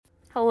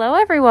Hello,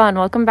 everyone.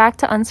 Welcome back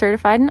to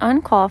Uncertified and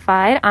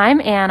Unqualified. I'm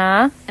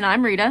Anna. And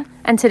I'm Rita.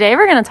 And today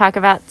we're going to talk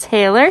about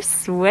Taylor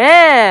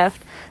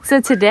Swift.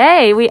 So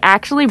today we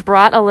actually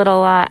brought a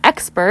little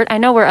expert. I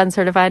know we're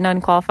uncertified and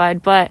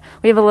unqualified, but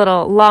we have a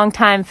little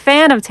longtime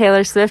fan of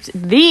Taylor Swift,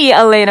 the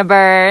Elena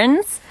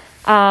Burns.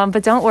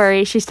 But don't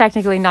worry, she's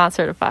technically not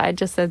certified,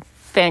 just a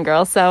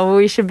fangirl, so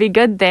we should be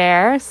good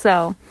there.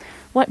 So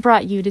what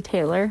brought you to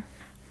Taylor?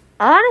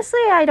 Honestly,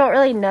 I don't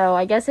really know.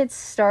 I guess it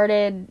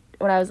started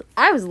when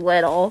I was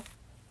little,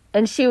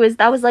 and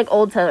that was like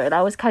old Taylor,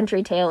 that was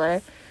country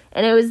Taylor,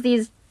 and it was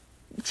these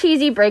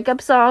cheesy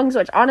breakup songs,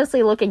 which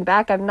honestly, looking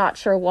back, I'm not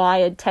sure why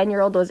a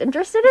 10-year-old was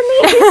interested in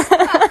these,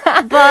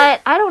 but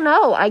I don't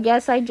know, I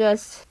guess I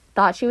just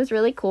thought she was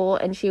really cool,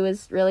 and she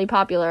was really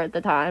popular at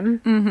the time.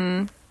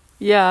 Mm-hmm.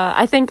 Yeah,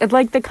 I think,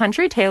 like, the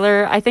country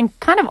Taylor, I think,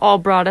 kind of all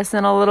brought us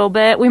in a little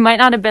bit. We might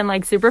not have been,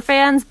 like, super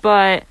fans,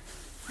 but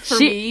For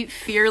me,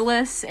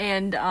 Fearless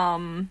and,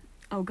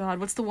 oh god,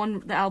 what's the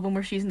album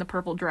where she's in the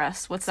purple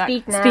dress? What's that?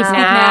 Speak Now. Speak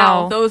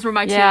Now. Those were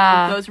my two.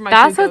 That's two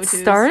what go-tos.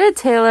 started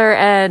Taylor,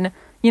 and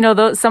you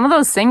know, some of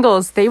those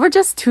singles, they were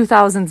just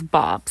 2000s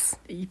bops.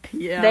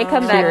 Yeah. They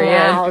come back Period.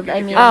 now.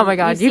 I mean, Oh my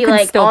god, you see, can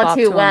like, still All bop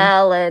Too to 'em.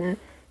 Well, and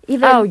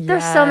even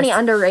there's so many yes.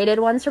 underrated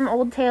ones from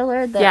old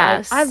Taylor that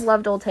Yes. I've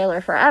loved old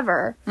Taylor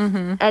forever.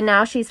 Mm-hmm. And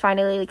now she's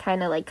finally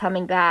kind of like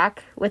coming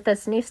back with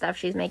this new stuff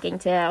she's making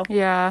too.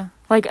 Yeah,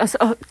 like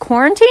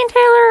Quarantine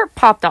Taylor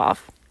popped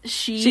off.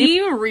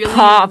 She really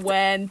popped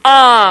went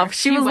off. there.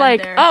 She was went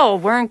like, there. "Oh,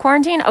 we're in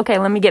quarantine. Okay,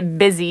 let me get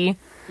busy."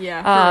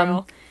 Yeah, for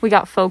real. We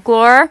got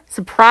Folklore,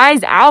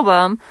 surprise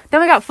album. Then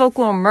we got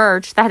Folklore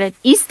merch that had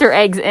Easter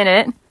eggs in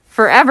it,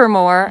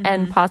 Forevermore,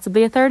 and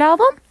possibly a third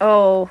album.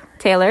 Oh,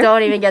 Taylor.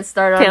 don't even get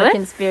started on Taylor? the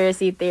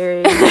conspiracy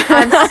theories.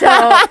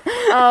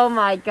 Oh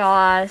my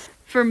gosh.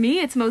 For me,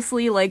 it's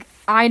mostly, like,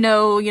 I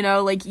know, you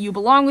know, like, You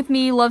Belong With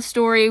Me, Love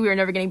Story, We Were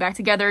Never Getting Back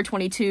Together,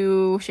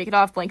 22, Shake It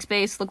Off, Blank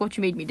Space, Look What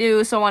You Made Me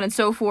Do, so on and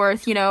so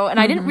forth, you know, and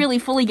I didn't really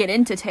fully get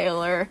into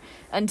Taylor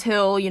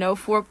until, you know,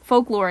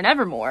 Folklore and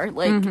Evermore,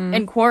 like,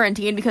 in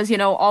quarantine, because, you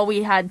know, all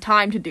we had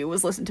time to do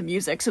was listen to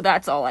music, so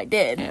that's all I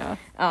did. Yeah.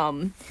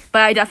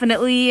 But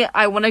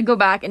I want to go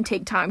back and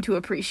take time to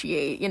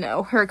appreciate, you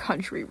know, her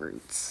country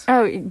roots.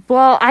 Oh,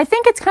 well, I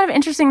think it's kind of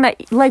interesting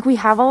that, like, we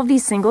have all of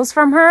these singles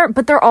from her,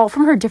 but they're all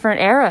from her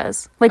different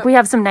eras. Like, we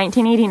have some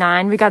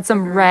 1989, we got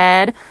some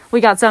Red,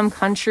 we got some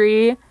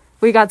country,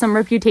 we got some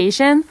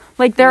Reputation.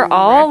 Like, they're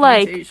all,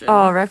 Reputation.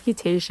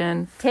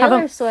 Reputation.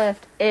 Taylor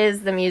Swift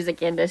is the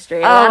music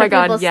industry. A Oh lot my of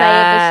people God, say it,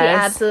 but she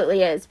yes.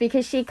 absolutely is,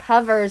 because she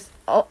covers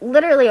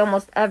literally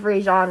almost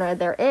every genre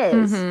there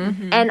is.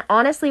 And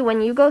honestly,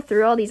 when you go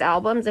through all these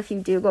albums, if you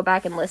do go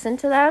back and listen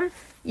to them,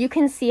 you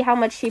can see how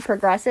much she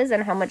progresses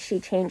and how much she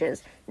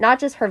changes. Not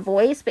just her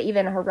voice, but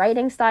even her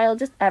writing style,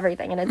 just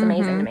everything. And it's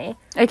amazing to me.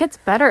 It gets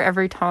better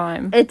every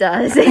time. It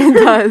does. It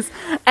does.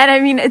 And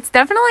I mean, it's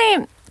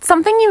definitely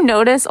something you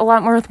notice a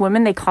lot more with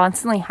women. They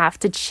constantly have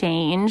to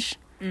change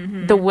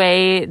the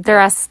way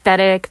their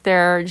aesthetic,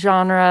 their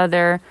genre,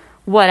 their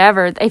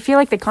whatever. I feel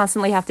like they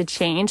constantly have to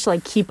change to,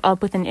 like, keep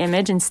up with an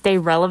image and stay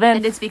relevant.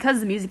 And it's because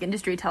the music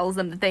industry tells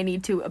them that they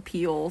need to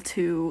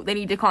they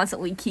need to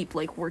constantly keep,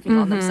 like, working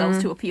on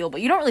themselves to appeal.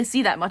 But you don't really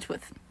see that much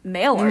with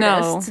male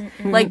artists.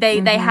 No. Like,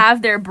 they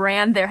have their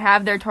brand, they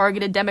have their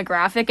targeted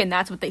demographic, and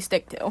that's what they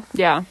stick to.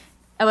 Yeah.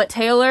 But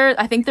Taylor,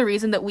 I think the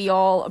reason that we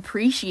all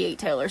appreciate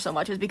Taylor so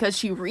much is because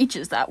she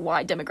reaches that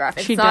wide demographic.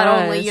 She It's not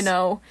does. only, you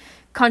know,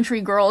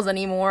 country girls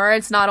anymore.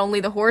 It's not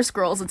only the horse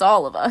girls, it's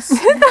all of us.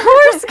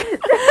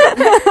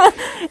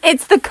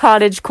 It's the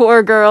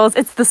cottagecore girls.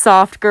 It's the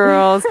soft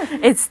girls.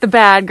 It's the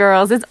bad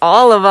girls. It's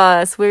all of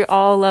us. We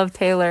all love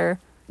Taylor.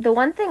 The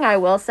one thing I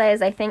will say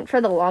is I think for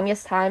the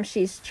longest time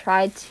she's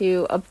tried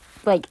to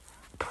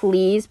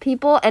please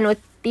people, and with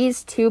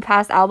these two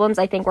past albums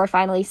I think we're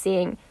finally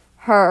seeing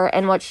her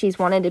and what she's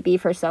wanted to be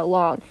for so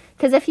long.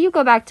 Because if you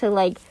go back to,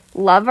 like,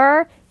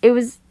 Lover, it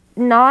was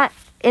not,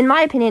 in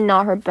my opinion,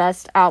 not her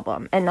best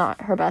album and not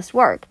her best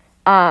work.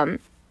 And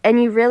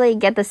you really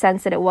get the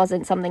sense that it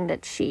wasn't something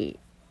that she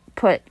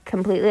put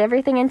completely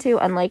everything into,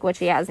 unlike what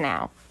she has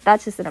now.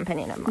 That's just an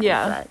opinion of mine.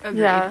 Yeah. but-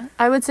 Agreed. Yeah.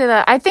 I would say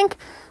that. I think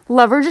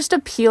Lover just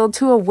appealed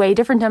to a way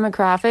different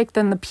demographic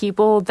than the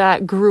people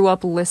that grew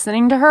up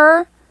listening to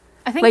her.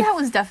 I think Like- that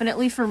was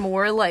definitely for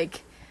more,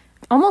 like,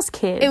 Almost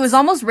kids. it was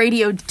almost the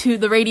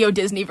radio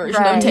Disney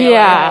version Right. of Taylor.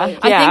 Yeah.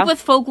 I yeah. think with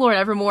Folklore and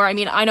Evermore, I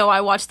mean, I know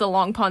I watched the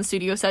Long Pond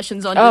Studio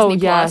sessions on Oh,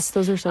 Disney yes. Plus.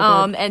 Those are so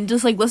good. And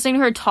just, like, listening to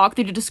her talk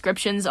through the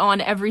descriptions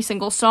on every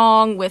single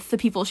song with the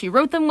people she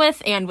wrote them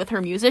with and with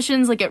her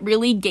musicians, like, it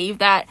really gave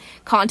that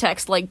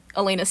context, like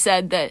Elena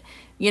said, that,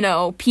 you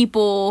know,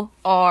 people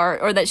are,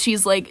 or that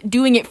she's, like,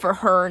 doing it for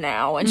her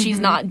now, and she's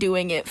not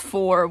doing it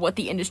for what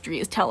the industry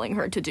is telling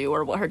her to do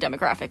or what her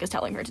demographic is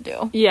telling her to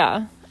do.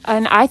 Yeah.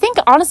 And I think,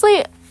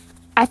 honestly,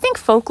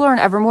 Folklore and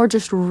Evermore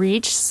just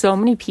reached so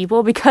many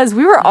people because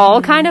we were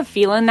all kind of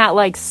feeling that,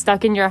 like,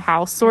 stuck in your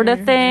house sort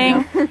of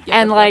thing.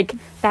 And, like,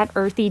 that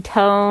earthy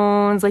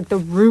tones, like, the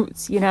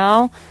roots, you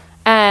know?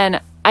 And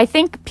I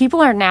think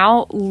people are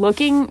now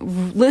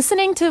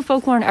listening to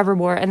Folklore and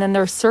Evermore, and then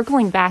they're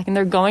circling back and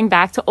they're going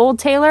back to old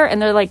Taylor,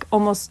 and they're like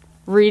almost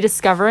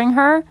rediscovering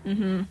her.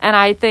 Mm-hmm. And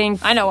I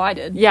think I know I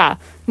did. Yeah,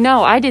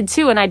 no, I did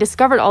too. And I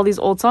discovered all these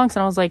old songs,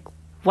 and I was like,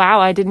 wow,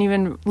 I didn't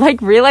even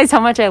like realize how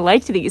much I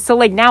liked these. So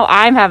like now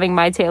I'm having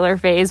my Taylor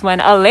phase when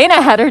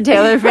Elena had her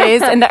Taylor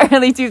phase in the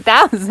early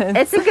 2000s.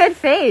 It's a good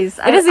phase.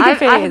 It is a good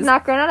phase. I have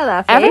not grown out of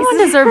that phase. Everyone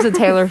deserves a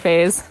Taylor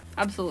phase.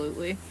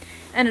 Absolutely.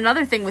 And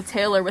another thing with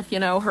Taylor, with, you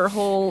know, her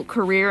whole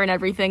career and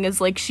everything, is,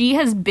 like, she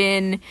has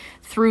been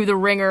through the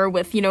ringer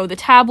with, you know, the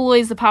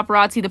tabloids, the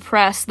paparazzi, the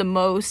press, the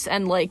most,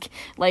 and, like,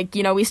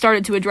 you know, we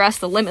started to address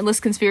the limitless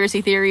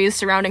conspiracy theories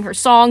surrounding her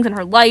songs and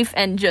her life,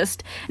 and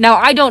just, now,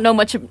 I don't know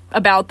much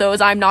about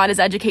those, I'm not as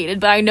educated,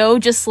 but I know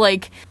just,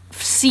 like,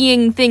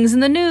 seeing things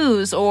in the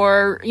news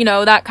or, you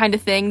know, that kind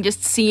of thing,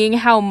 just seeing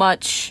how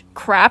much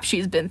crap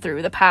she's been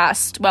through the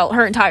past, well,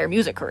 her entire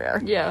music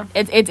career. Yeah.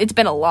 It's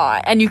been a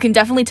lot, and you can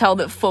definitely tell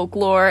that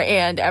Folklore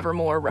and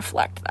Evermore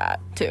reflect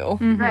that too.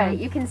 Mm-hmm. Right,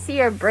 you can see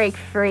her break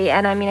free,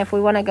 and I mean, if we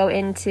want to go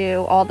into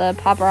all the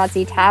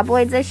paparazzi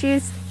tabloids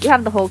issues, you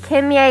have the whole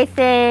Kimye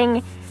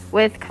thing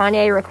with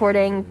Kanye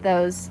recording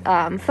those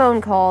phone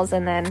calls,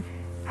 and then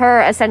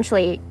her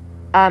essentially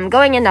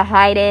going into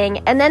hiding,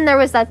 and then there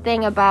was that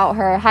thing about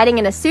her hiding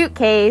in a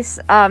suitcase.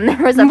 There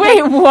was a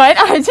Wait, what?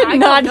 I did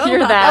not know hear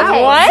about that.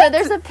 Okay, What? so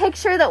there's a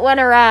picture that went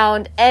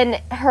around, and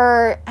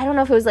her, I don't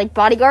know if it was like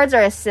bodyguards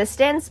or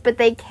assistants, but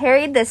they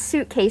carried this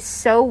suitcase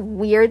so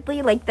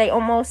weirdly, like they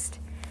almost,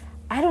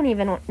 I don't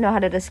even know how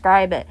to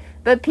describe it,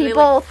 but They,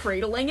 people like,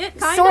 cradling it,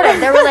 kind sort of.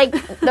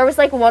 There was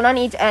like one on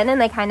each end, and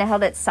they kind of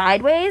held it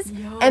sideways.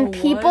 Yo, and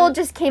people what?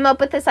 just came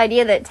up with this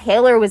idea that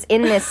Taylor was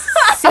in this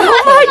suitcase.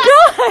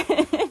 Oh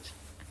my god!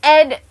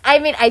 And I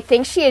mean, I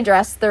think she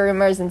addressed the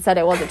rumors and said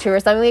it wasn't true or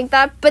something like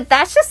that. But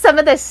that's just some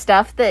of the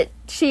stuff that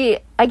she,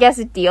 I guess,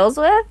 deals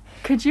with.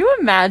 Could you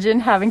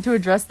imagine having to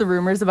address the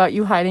rumors about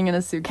you hiding in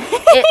a suitcase?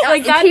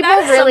 Like, that- people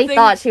that's really something-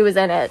 thought she was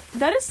in it.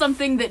 That is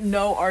something that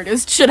no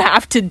artist should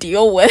have to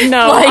deal with.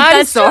 No, like, I'm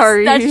that's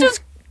sorry. That's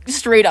just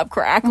straight up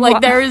crack. Like,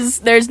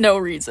 there's no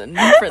reason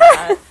for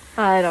that.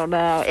 I don't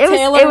know.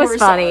 Taylor, It was we're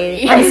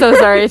funny. sorry. I'm so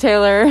sorry,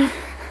 Taylor.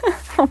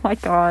 Oh my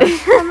god.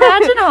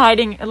 Imagine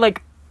hiding,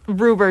 like,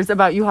 rumors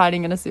about you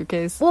hiding in a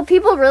suitcase. Well,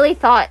 people really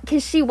thought,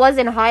 because she was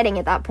in hiding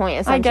at that point,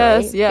 essentially.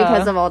 guess, yeah.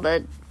 Because of all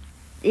the,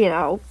 you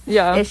know,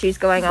 Yeah. issues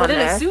going on But in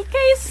there. a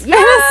suitcase? Yeah,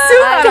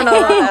 I don't know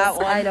about that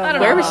one. I don't know.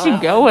 Where was she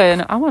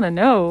going? I want to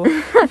know.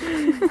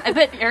 I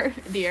bet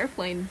the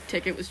airplane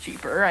ticket was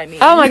cheaper. I mean,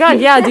 Oh my god,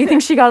 yeah. Do you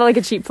think she got, like,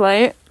 a cheap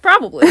flight?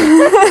 probably.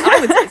 I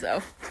would say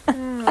so.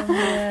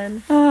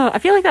 I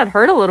feel like that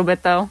hurt a little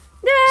bit, though.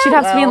 Yeah, She'd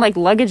have to be in, like,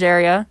 luggage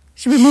area.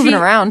 She'd be moving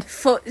around.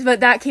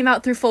 But that came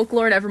out through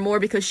Folklore and Evermore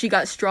because she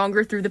got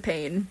stronger through the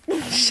pain.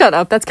 Shut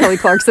up. That's Kelly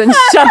Clarkson.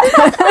 Shut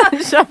up.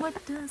 Shut up.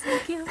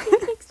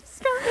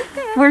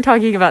 We're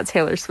talking about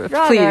Taylor Swift.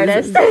 Wrong Please.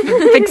 artist.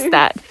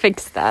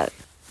 Fix that.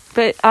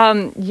 But,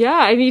 yeah,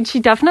 I mean,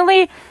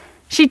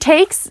 she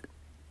takes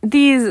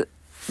these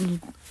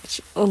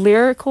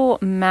lyrical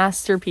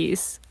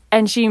masterpiece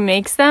and she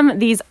makes them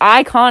these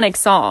iconic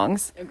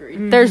songs.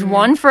 Agreed. There's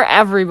one for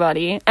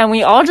everybody, and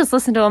we all just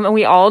listen to them, and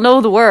we all know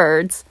the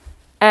words,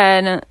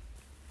 and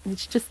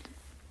it's just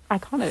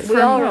iconic. We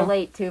all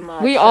relate too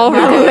much. We all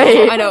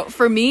relate. I know.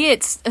 For me,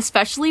 it's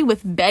especially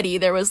with Betty.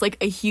 There was like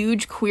a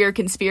huge queer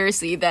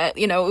conspiracy that,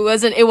 you know,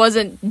 it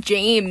wasn't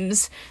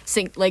James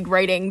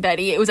writing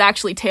Betty. It was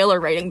actually Taylor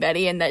writing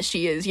Betty, and that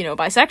she is, you know,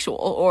 bisexual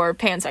or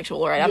pansexual,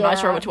 or I'm not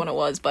sure which one it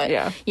was, but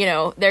Yeah. you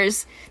know,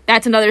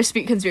 that's another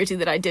conspiracy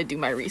that I did do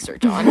my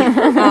research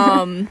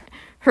on.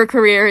 Her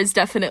career is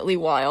definitely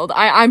wild.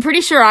 I'm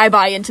pretty sure I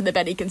buy into the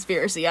Betty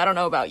conspiracy. I don't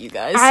know about you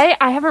guys. I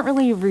haven't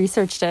really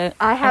researched it.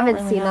 I haven't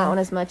really seen know. that one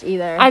as much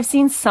either. I've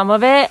seen some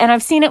of it, and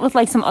I've seen it with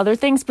like some other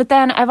things, but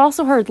then I've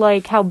also heard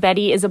like how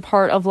Betty is a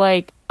part of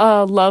like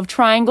a love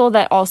triangle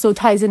that also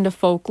ties into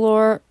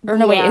Folklore. Or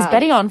no, wait, is Yeah.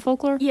 Betty on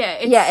Folklore? yeah,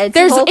 it's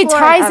It Folklore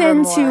ties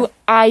and Evermore. into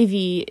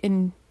Ivy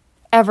in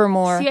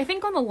Evermore. See, I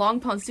think on the Long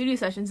Pond Studio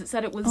Sessions, it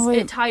said it was Oh, wait.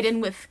 it tied in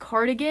with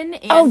Cardigan.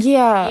 And, Oh,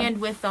 yeah. and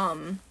with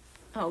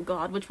oh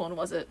god, which one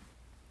was it?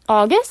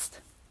 August?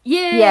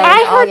 Yeah, Yeah.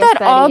 I heard August that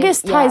Betty,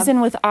 August yeah. ties in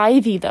with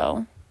Ivy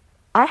though.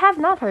 I have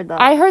not heard that.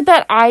 I heard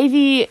that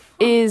Ivy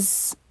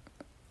is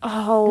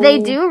They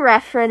do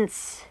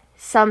reference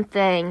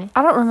something.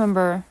 I don't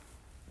remember.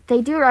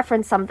 They do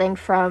reference something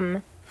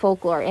from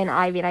Folklore in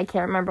Ivy, and I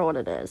can't remember what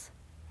it is.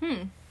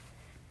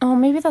 Oh,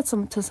 maybe that's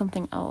to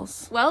something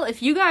else. Well,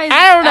 if you guys,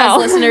 I don't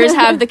know. as listeners,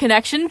 have the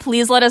connection,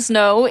 please let us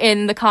know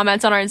in the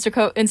comments on our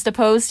Insta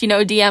post. You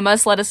know, DM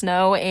us, let us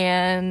know,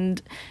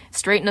 and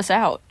straighten us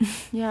out.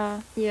 Yeah.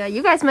 Yeah,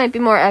 you guys might be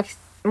more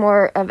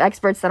of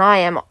experts than I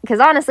am, because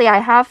honestly, I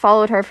have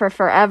followed her for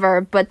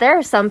forever. But there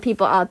are some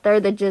people out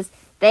there that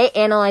they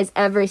analyze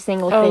every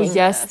single Oh, thing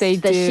yes, they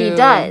that do. she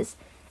does.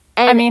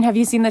 And I mean, have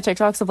you seen the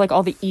TikToks of like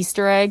all the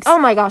Easter eggs? oh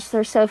my gosh,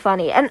 they're so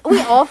funny, and we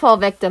all fall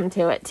victim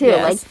to it too.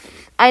 Yes. Like,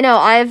 I know.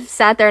 I've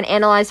sat there and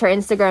analyzed her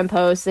Instagram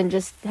posts and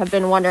just have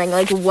been wondering,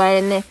 like,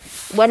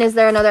 when is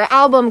there another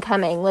album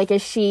coming? Like,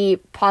 is she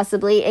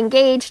possibly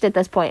engaged at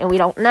this point? And we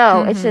don't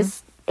know.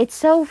 It's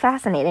so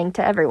fascinating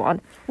to everyone.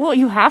 Well,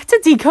 you have to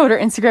decode her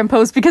Instagram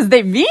posts because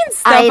they mean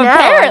stuff, I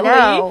apparently.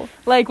 know.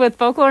 Like, with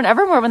Folklore and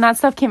Evermore, when that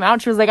stuff came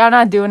out, she was like, I'm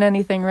not doing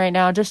anything right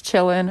now, just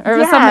chilling. Or it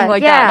was something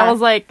like that. And I was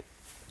like,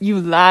 you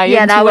lying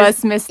to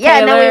us, Miss Taylor. Yeah,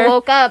 and then we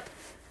woke up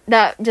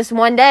that just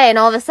one day, and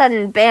all of a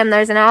sudden, bam,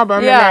 there's an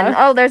album, and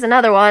then, there's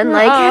another one.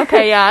 Like,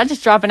 okay, yeah,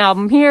 just drop an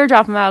album here,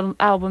 drop an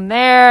album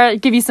there,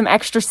 give you some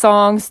extra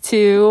songs,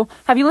 too.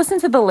 Have you listened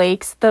to The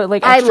Lakes? The,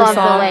 like, extra I love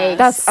song? The Lakes.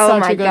 That's Oh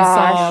such my a good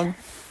gosh. song.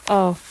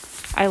 Oh,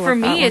 I love For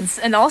that me, one. it's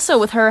and also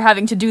with her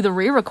having to do the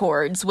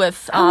re-records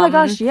with Oh my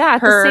gosh, yeah,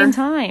 at her, the same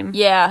time.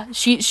 Yeah,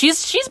 she's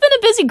been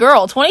a busy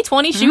girl.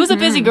 2020, she was a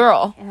busy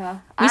girl. yeah,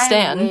 We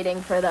stand. I'm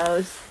waiting for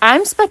those.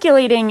 I'm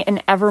speculating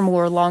an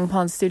Evermore Long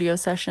Pond studio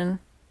session.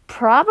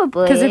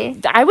 Probably.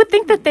 Because I would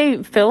think that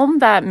they filmed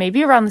that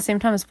maybe around the same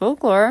time as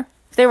Folklore.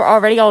 If they were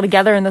already all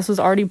together and this was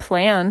already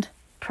planned.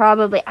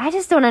 Probably. I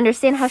just don't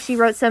understand how she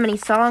wrote so many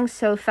songs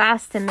so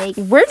fast to make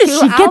Where did 2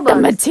 she get the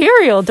albums.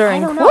 material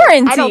during I don't know.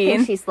 quarantine? I don't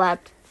think she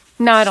slept.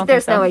 No, I don't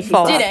There's think so. no way she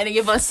False. Did any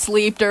of us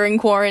sleep during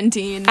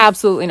quarantine?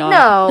 Absolutely not.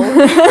 No.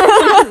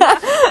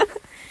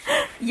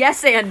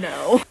 Yes and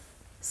no.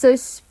 So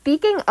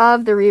speaking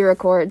of the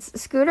re-records,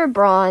 Scooter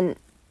Braun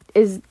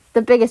is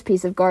the biggest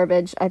piece of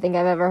garbage I think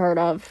I've ever heard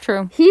of.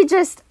 True. He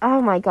just,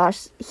 oh my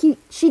gosh,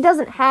 she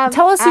doesn't have.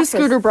 Tell us who access-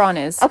 Scooter Braun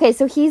is. Okay,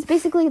 so he's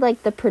basically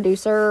like the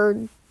producer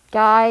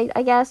guy,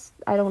 I guess.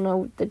 I don't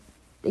know the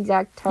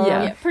exact term.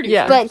 Yeah, pretty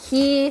Yeah. But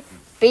he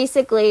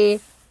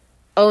basically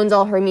owns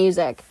all her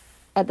music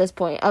at this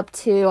point, up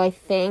to, I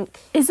think.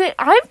 Is it?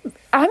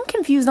 I'm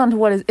confused on to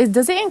what is.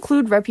 Does it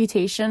include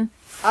Reputation?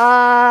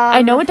 I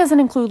I know it doesn't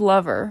include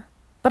Lover,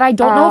 but I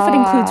don't know if it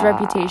includes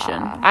Reputation.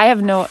 I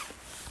have no.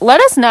 Let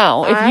us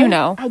know if you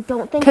know. I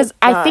don't think Because it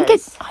I think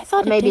does. I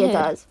thought Maybe it it did.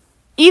 does.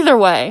 Either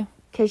way.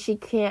 Because she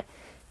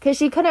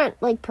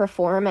couldn't, like,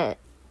 perform it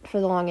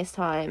for the longest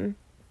time.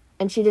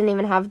 And she didn't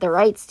even have the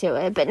rights to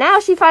it. But now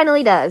she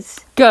finally does.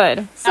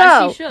 Good. So,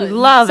 As she should.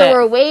 Love so it.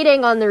 we're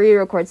waiting on the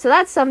re-record. So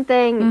that's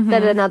something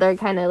that another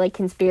kind of, like,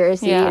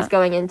 conspiracy Yeah. is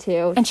going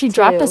into. And she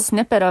dropped too. a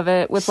snippet of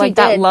it with She like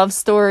that did. love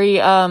story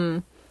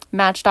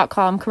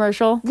Match.com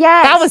commercial.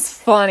 Yes. That was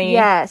funny.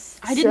 Yes.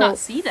 I did not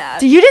see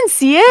that. You didn't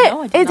see it?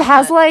 No, I did it not.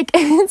 has like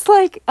it's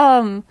like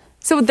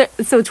so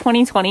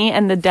 2020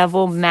 and the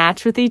devil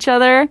match with each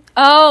other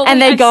Oh, and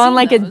wait, they I've go on seen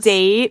like a those.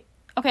 date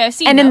Okay, I've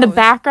seen and in the those.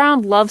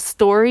 background love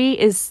story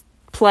is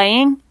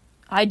playing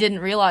I didn't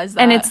realize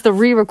that. and it's the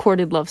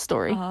re-recorded love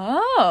story.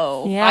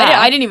 Oh. Yeah.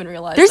 I didn't even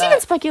realize There's that. even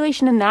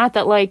speculation in that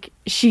like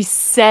she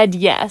said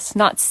yes,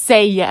 not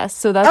say yes.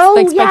 So that's Oh,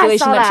 like yeah, I speculation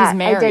saw that that. she's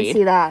married. I did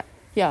see that.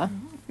 Yeah.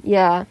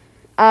 Yeah.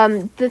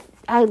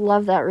 I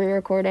love that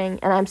re-recording,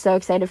 and I'm so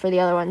excited for the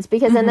other ones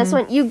because in this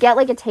one you get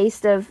like a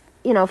taste of,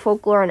 you know,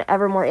 Folklore and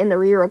Evermore in the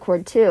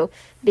re-record too,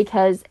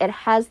 because it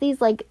has these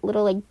like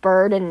little like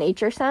bird and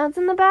nature sounds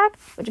in the back,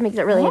 which makes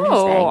it really Oh,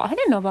 interesting. I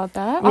didn't know about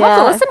that. I'll have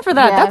to Yeah. listen for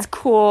that. Yeah. That's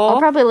cool. I'll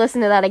probably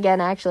listen to that again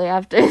actually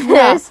after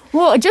Yeah. this.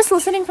 Well, just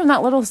listening from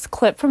that little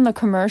clip from the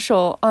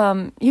commercial,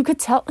 you could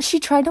tell she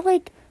tried to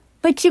like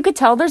you could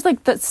tell there's like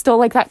still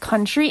like that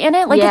country in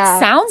it. Like Yeah. it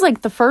sounds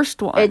like the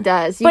first one. It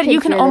does. But you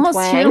can hear the almost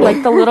twang. hear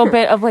like the little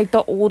bit of like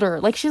the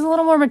older. Like she's a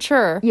little more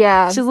mature.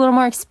 Yeah. She's a little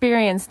more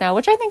experienced now,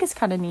 which I think is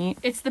kind of neat.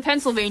 It's the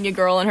Pennsylvania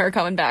girl and her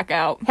coming back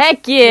out.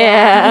 Heck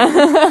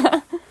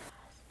yeah.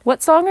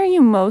 What song are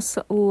you most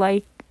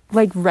like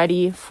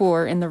ready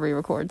for in the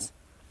re-records?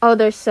 Oh,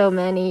 there's so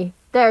many.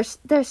 There's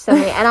so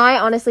many, and I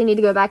honestly need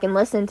to go back and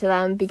listen to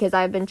them because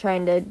I've been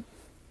trying to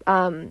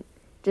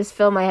just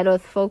fill my head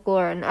with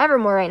Folklore and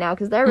Evermore right now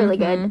because they're really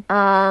good.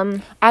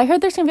 I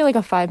heard there's gonna be like a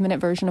 5-minute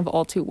version of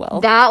All Too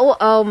Well.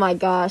 Oh my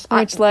gosh,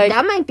 Which, like,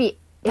 that might be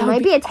would might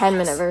be be a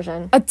 10-minute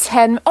version. A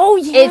 10. Oh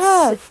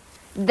yeah. It's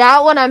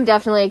that one I'm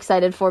definitely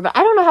excited for, but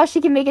I don't know how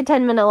she can make a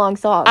 10-minute long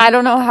song. I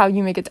don't know how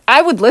you make it.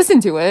 I would listen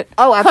to it.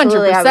 Oh,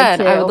 absolutely, I would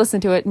 100%. I too. would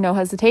listen to it, no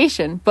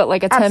hesitation. But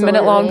like a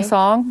 10-minute long Absolutely.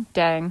 song,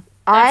 dang.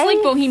 That's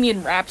like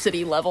Bohemian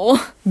Rhapsody level.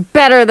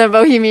 Better than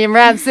Bohemian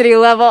Rhapsody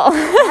level.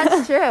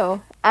 That's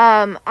true.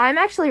 I'm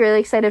actually really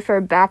excited for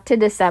Back to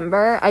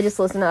December. I just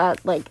listened to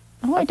that like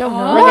Oh, I don't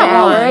know. Like an that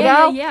hour one.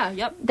 ago?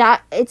 Yep.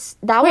 that Wait,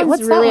 one's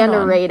what's that really one on?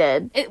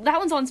 underrated. That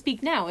one's on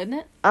Speak Now, isn't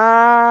it?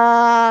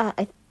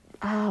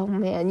 Oh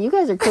man, you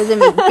guys are quizzing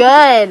me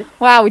good.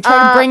 Wow, we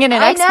tried bringing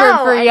an I expert know,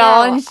 for I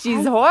y'all, know. and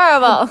she's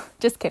horrible.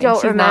 Just kidding.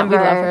 don't She's not. We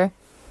love remember. her.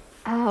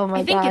 Oh my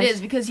I think gosh. it is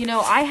because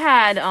I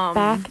had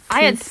Back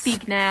I had to-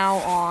 Speak Now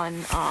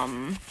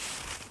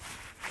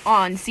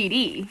on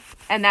CD,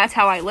 and that's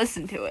how I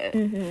listened to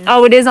it.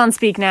 Oh, it is on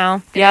Speak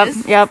Now. Yep,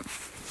 is? yep.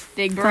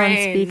 Big It's on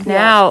brain. Speak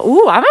Now.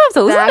 Ooh, I'm gonna have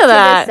to listen Back to to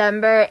that.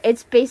 December.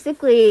 It's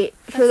basically,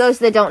 for those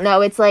that don't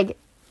know,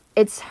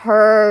 it's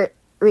her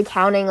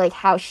recounting like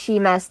how she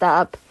messed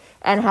up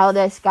and how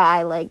this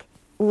guy like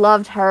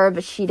loved her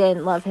but she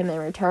didn't love him in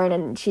return,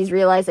 and she's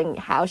realizing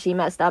how she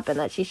messed up and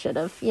that she should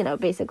have,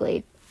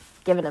 basically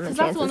giving him a That's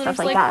chance the and one that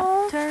stuff was like that.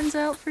 oh, turns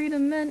out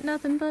freedom meant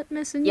nothing but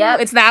missing Yep.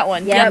 you. It's that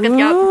one. Yep. Yep.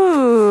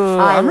 Ooh,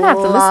 I'm gonna have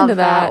to listen to love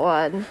that.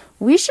 one.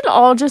 We should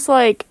all just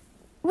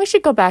we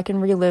should go back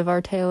and relive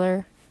our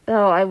Taylor.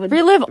 Oh, I would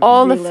Relive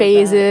all the relive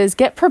phases.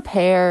 Get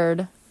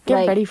prepared. Get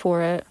Like, ready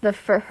for it.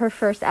 her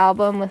first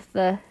album with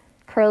the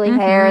curly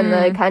hair and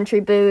the country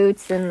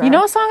boots and the, You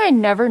know a song I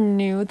never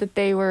knew that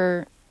they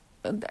were...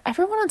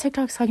 Everyone on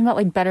TikTok's talking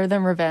about, Better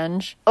Than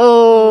Revenge.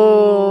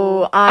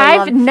 Oh,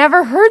 I've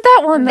never heard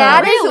that one, though.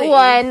 that is Really?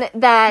 one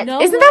that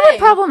No. Isn't that way.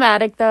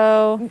 problematic,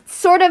 though?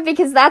 sort of,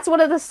 because that's one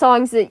of the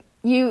songs that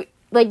you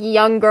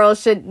young girls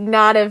should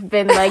not have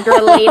been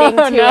relating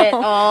to No. it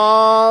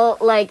all.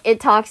 It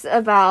talks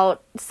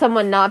about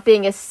someone not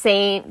being a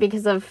saint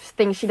because of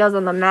things she does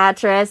on the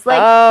mattress.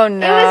 Oh,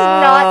 no. It was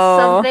not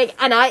something,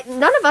 and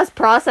none of us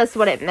processed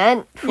what it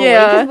meant fully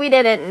Yeah. because we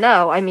didn't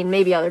know. I mean,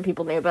 maybe other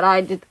people knew, but I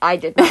did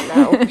not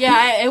know.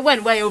 Yeah, it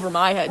went way over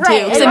my head too.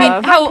 Right, 'Cause, it I mean,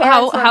 was. how My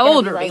parents weren't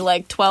old gonna are be we?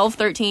 like- 12,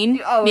 13?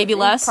 Maybe It's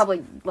less.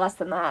 probably less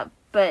than that.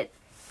 But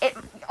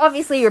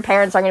obviously, your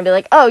parents aren't going to be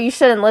like, "Oh, you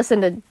shouldn't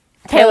listen to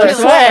Taylor Taylor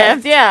Swift."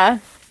 Swift, yeah.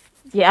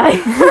 Yeah.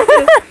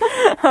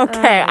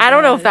 Okay, I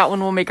don't know if that one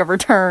will make a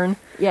return.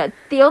 Yeah,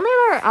 the only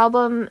other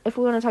album, if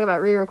we want to talk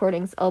about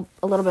re-recordings a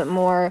little bit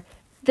more,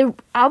 the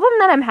album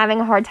that I'm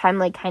having a hard time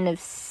kind of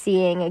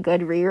seeing a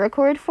good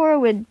re-record for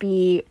would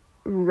be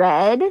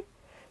Red,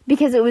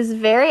 because it was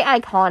very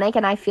iconic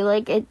and I feel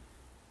like it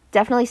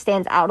definitely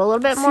stands out a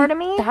little bit more to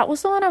me. That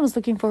was the one I was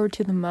looking forward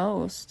to the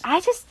most.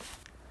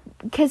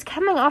 Because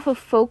coming off of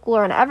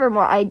Folklore and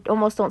Evermore, I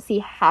almost don't see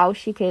how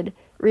she could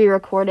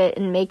re-record it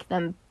and make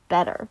them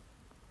better.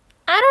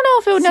 I don't know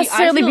if it would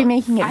necessarily be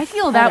making it I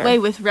feel that better. way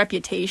with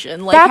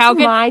Reputation. That's how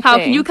my can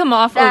thing. you come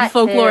off That of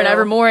Folklore and too.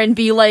 Evermore and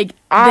be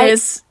I-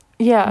 this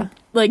Yeah.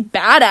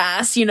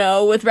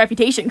 badass, with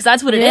Reputation? Because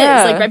that's what it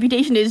Yeah. is.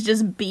 Reputation is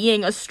just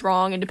being a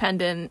strong,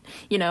 independent,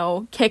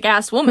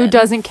 kick-ass woman Who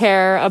doesn't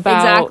care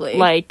about,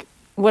 Exactly.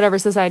 whatever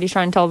society's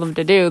trying to tell them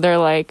to do. They're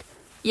like,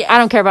 Yeah, I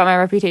don't care about my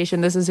reputation.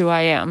 This is who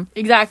I am.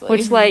 exactly.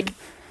 Which,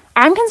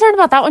 I'm concerned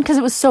about that one because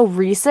it was so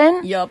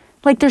recent. Yup.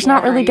 There's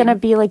not really Agreed. going to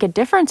be, a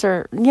difference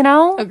or,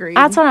 Agreed.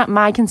 That's what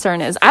my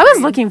concern is. I was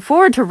looking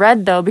forward to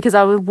Red, though, because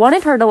I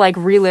wanted her to,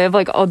 relive,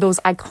 those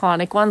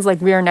iconic ones,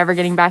 We Are Never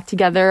Getting Back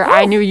Together,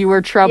 I Knew You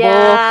Were Trouble.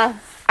 Yeah.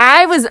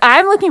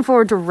 I'm looking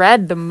forward to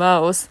Red the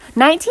most.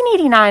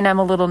 1989, I'm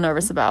a little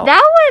nervous about.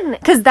 That one,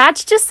 Because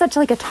that's just such,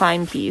 a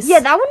timepiece.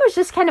 yeah, that one was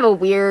just kind of a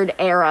weird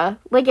era.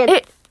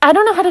 I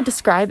don't know how to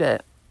describe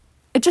it.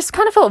 It just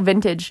kind of felt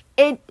vintage.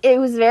 It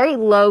was very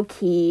low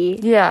key.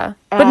 Yeah.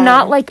 But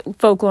not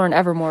Folklore and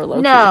Evermore low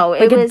key. No,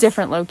 it a was-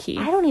 different low key.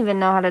 I don't even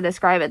know how to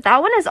describe it.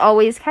 That one is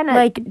always kind of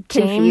James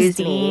confused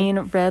me. Dean,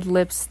 red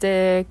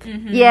lipstick,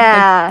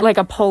 Yeah. like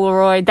a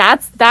Polaroid.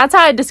 That's how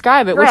I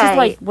describe it, which is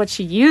Right. what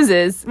she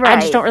uses. I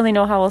Right. just don't really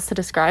know how else to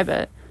describe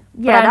it.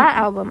 Yeah, I'm- that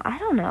album, I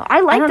don't know. I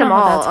liked don't them know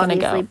how all, that's gonna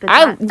obviously, go. but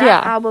I- that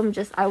yeah. album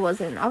I was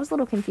a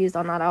little confused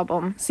on that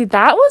album. See,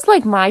 that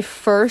was my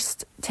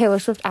first Taylor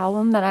Swift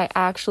album that I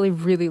actually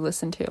really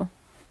listened to.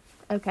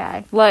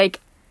 Okay.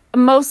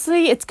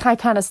 Mostly it's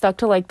kind of stuck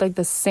to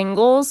the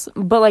singles,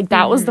 but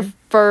that was the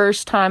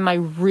first time I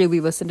really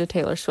listened to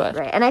Taylor Swift.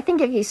 Right. And I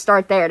think if you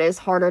start there, it is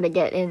harder to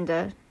get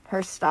into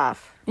her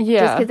stuff. Yeah.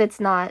 Just because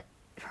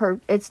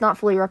it's not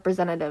fully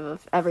representative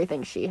of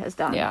everything she has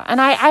done. Yeah,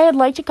 and I had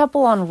liked a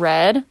couple on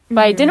Red,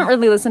 but I didn't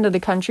really listen to the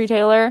country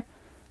Taylor.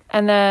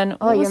 And then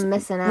Oh, you're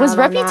missing out Was on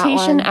that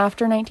Reputation one.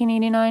 after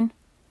 1989?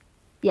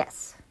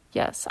 Yes.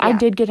 Yes, I Yeah.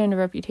 did get into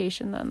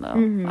Reputation then,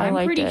 though. I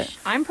liked it.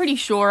 I'm pretty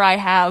sure I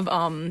have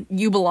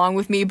 "You Belong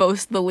with Me,"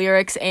 both the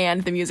lyrics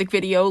and the music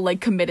video,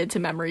 committed to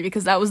memory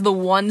because that was the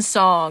one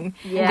song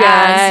Yes.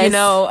 as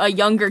a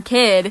younger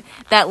kid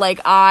that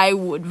I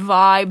would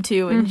vibe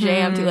to and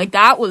jam to.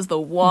 That was the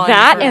one.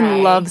 That for and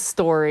me. Love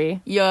Story.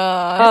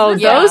 Yeah. Oh,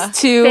 yeah. those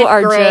two Fifth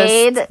are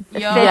grade. just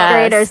Fifth Yes.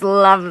 graders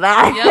love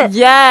that. Yep.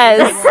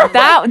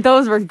 yes.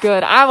 Those were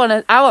good. I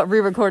want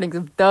re-recordings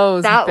of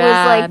those. That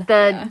bad. was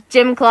the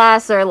gym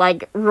class or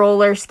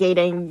roller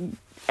skating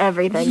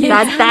everything.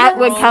 Yeah. That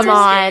would come Roller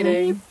on.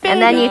 skating.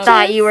 And then you Yes.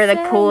 thought you were the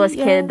Yes. coolest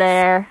kid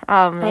there.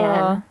 Oh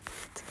man.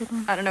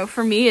 I don't know.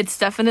 For me, it's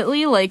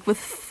definitely with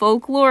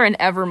Folklore and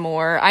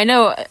Evermore. I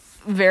know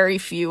very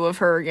few of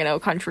her,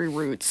 country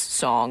roots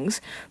songs,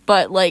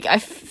 but I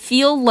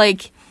feel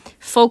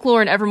Folklore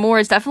and Evermore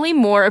is definitely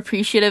more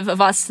appreciative of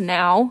us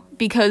now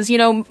because,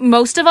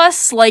 most of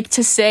us like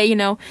to say,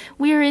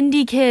 we're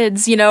indie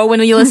kids,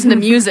 when you listen to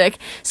music.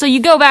 So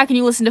you go back and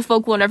you listen to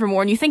Folklore and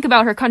Evermore and you think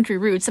about her country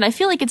roots, and I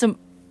feel like it's a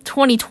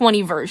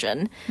 2020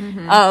 version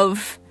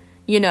of,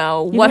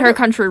 what her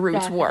country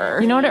roots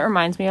were. You know what it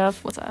reminds me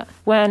of? What's that?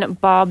 When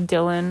Bob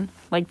Dylan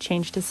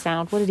changed his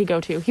sound. What did he go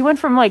to? He went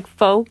from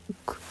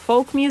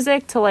folk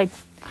music to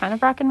kind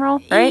of rock and roll,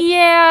 right?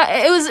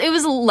 Yeah, it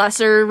was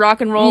lesser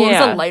rock and roll. It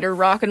Yeah. was a lighter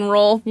rock and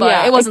roll,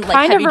 but it wasn't like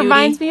kind heavy of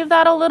reminds duty. me of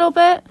that a little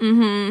bit.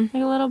 Mm-hmm.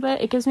 Like a little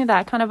bit. It gives me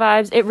that kind of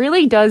vibes. It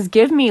really does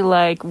give me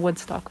like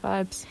Woodstock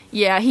vibes.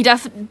 Yeah, he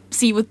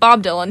see with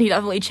Bob Dylan, he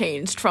definitely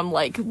changed from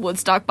like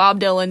Woodstock Bob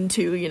Dylan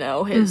to, you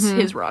know, his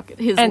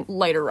And-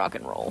 lighter rock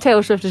and roll.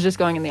 Taylor Swift is just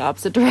going in the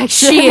opposite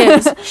direction. She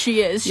is.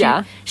 She is.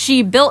 Yeah.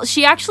 She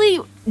actually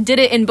did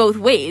it in both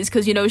ways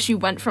because, you know, she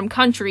went from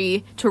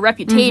country to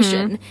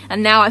Reputation,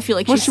 and now I feel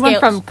like Well, she went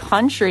from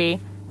country,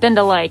 then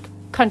to like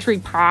country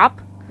pop,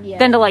 Yeah.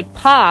 then to like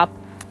pop,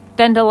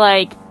 then to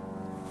like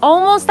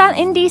almost that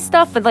indie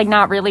stuff, but like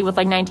not really with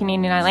like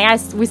 1989.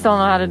 Like we still don't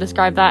know how to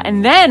describe that.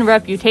 And then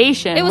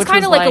Reputation. It was which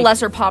kind of like a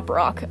lesser pop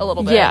rock a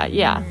little bit. Yeah,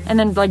 yeah. And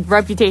then like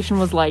Reputation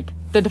was like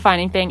the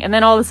defining thing. And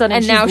then all of a sudden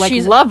And she's now like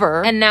she's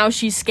Lover. and now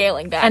she's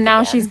scaling back. And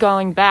now again. she's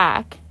going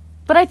back.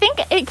 But I think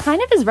it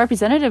kind of is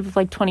representative of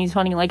like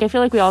 2020. Like I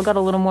feel like we all got a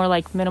little more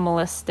like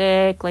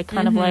minimalistic, like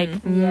kind of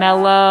like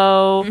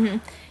mellow.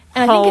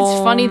 And I think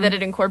it's funny home. that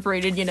it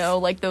incorporated, you know,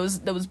 like those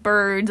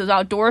birds, those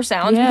outdoor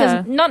sounds,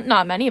 Yeah. because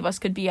not many of us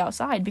could be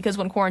outside because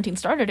when quarantine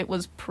started, it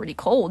was pretty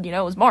cold. You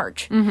know, it was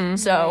March. Mm-hmm.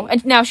 So,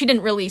 and now she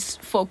didn't release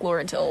Folklore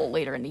until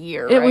later in the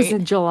year. It right? was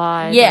in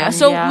July. Yeah. then,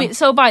 So yeah.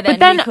 so by then, But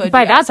then we could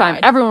by be that time,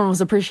 outside. everyone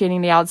was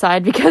appreciating the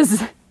outside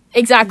because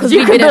exactly because you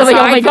we've could been really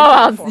inside only for go 4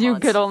 out. You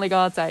months. could only go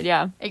outside.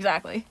 Yeah.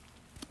 Exactly.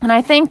 And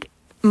I think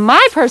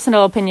my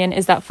personal opinion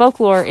is that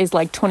Folklore is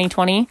like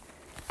 2020,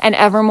 and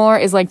Evermore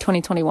is like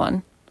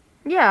 2021.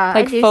 Yeah, Like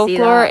I do see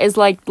Folklore that. is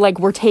like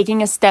we're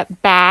taking a step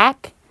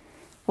back.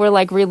 We're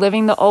like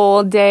reliving the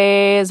old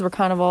days. We're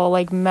kind of all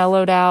like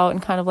mellowed out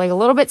and kind of like a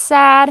little bit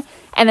sad.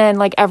 And then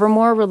like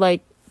Evermore, we're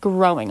like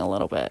growing a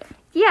little bit.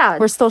 Yeah,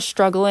 We're still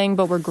struggling,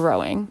 but we're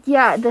growing.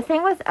 yeah. The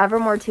thing with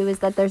Evermore too is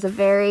that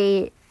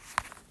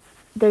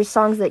there's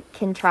songs that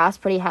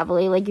contrast pretty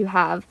heavily. Like you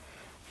have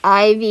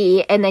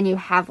Ivy, and then you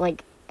have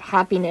like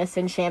Happiness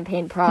and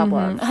Champagne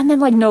Problems. And then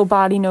like No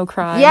Body, No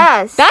Crime.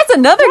 Yes. That's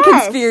another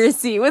Yes.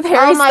 conspiracy with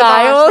Harry Oh my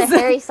Styles. gosh, the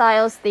Harry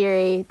Styles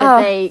theory that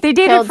Oh, they they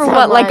dated killed for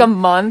what, like a someone.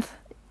 month?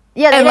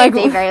 Yeah, they and, didn't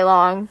like, date very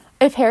long.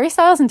 If Harry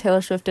Styles and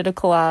Taylor Swift did a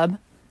collab,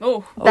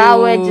 Oh, That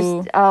would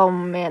Ooh. just, oh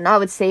man, that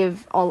would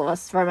save all of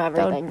us from that would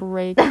everything.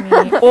 break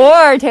me.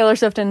 Or Taylor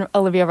Swift and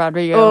Olivia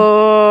Rodrigo.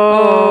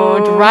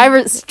 Oh,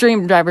 driver's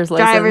license.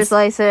 Driver's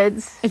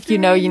license. If you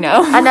know, you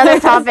know. Another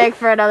topic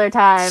for another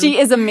time. She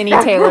is a mini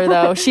Taylor,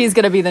 though. She's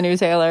gonna be the new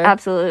Taylor.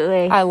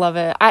 Absolutely. I love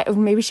it.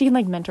 Maybe she can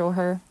like mentor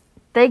her.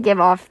 They give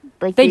off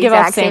like They the give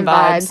off exact same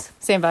vibes.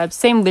 Same vibes.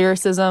 Same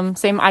lyricism.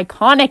 Same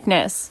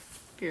iconicness.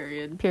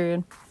 period.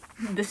 Period.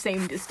 The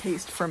same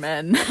distaste for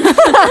men, and Love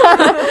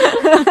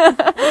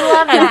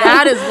that.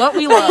 that is what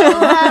we love.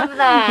 Love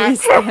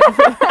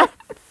that.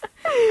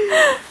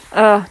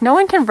 No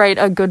one can write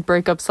a good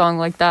breakup song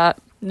like that.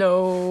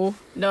 No,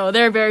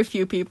 there are very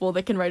few people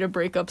that can write a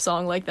breakup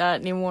song like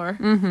that anymore.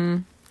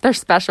 They're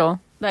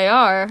special. They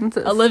are. It's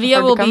Olivia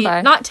hard to will come be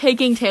by. not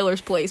taking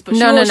Taylor's place, but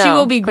No, she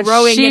will be But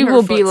growing. She in her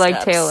will be like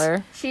footsteps.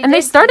 Taylor. She And they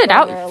did started take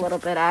out over a little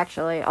bit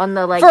actually on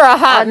the like For a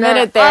hot on the-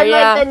 minute there, on,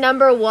 yeah. like the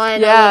number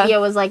one. Yeah. Olivia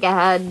was like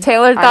ahead.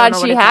 Taylor I don't thought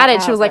know she what had it.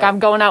 exactly She was like, happened. I'm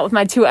going out with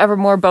my 2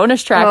 Evermore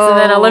bonus tracks. And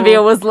then No.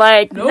 Olivia was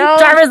like, No.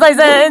 driver's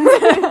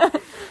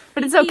license.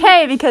 But it's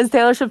okay because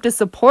Taylor Swift is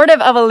supportive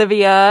of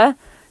Olivia.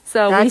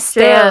 So we That's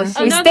stand.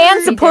 true. We Another-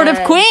 stand supportive She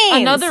did. queens.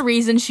 Another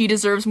reason she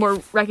deserves more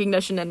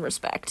recognition and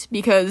respect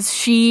because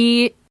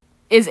she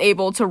is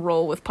able to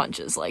roll with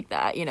punches like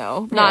that, you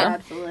know. Not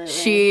Absolutely.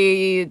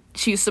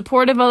 she's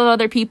supportive of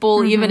other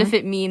people even if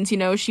it means, you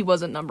know, she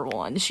wasn't number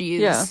one.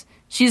 Yeah.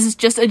 She's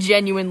just a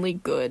genuinely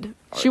good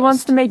She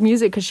wants to make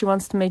music because she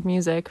wants to make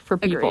music for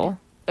Agreed. people.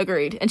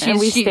 Agreed. And And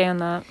we she stand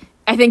that.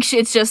 I think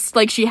it's just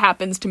like she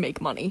happens to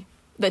make money.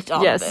 That's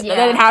all Yes. of it. Yeah.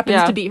 That it happens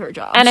Yeah. to be her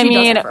job. And I She does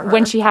mean, it for her.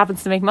 when she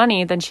happens to make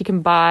money, then she can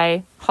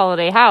buy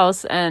Holiday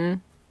House and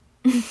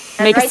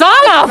make a write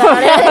song off of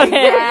about it.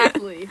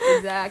 exactly, We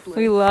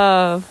exactly.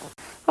 love.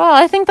 Well,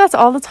 I think that's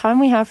all the time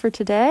we have for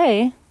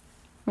today.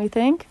 We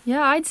think.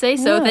 Yeah, I'd say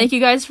so. Yeah. Thank you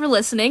guys for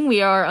listening.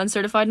 We are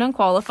Uncertified and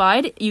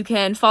Unqualified. You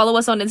can follow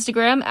us on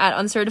Instagram at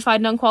Uncertified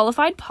and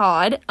Unqualified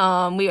Pod.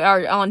 We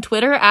are on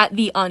Twitter at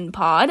The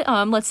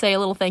Unpod. Let's say a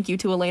little thank you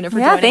to Elena for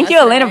Yeah, joining thank us you,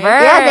 Elena today.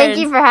 Bird. Yeah, thank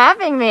you for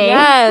having me.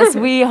 Yes,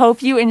 we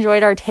hope you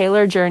enjoyed our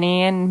Taylor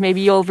journey and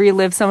maybe you'll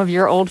relive some of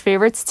your old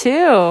favorites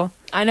too.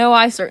 I know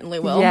I certainly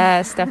will.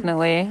 Yes,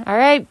 definitely. All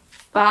right.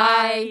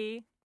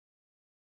 Bye.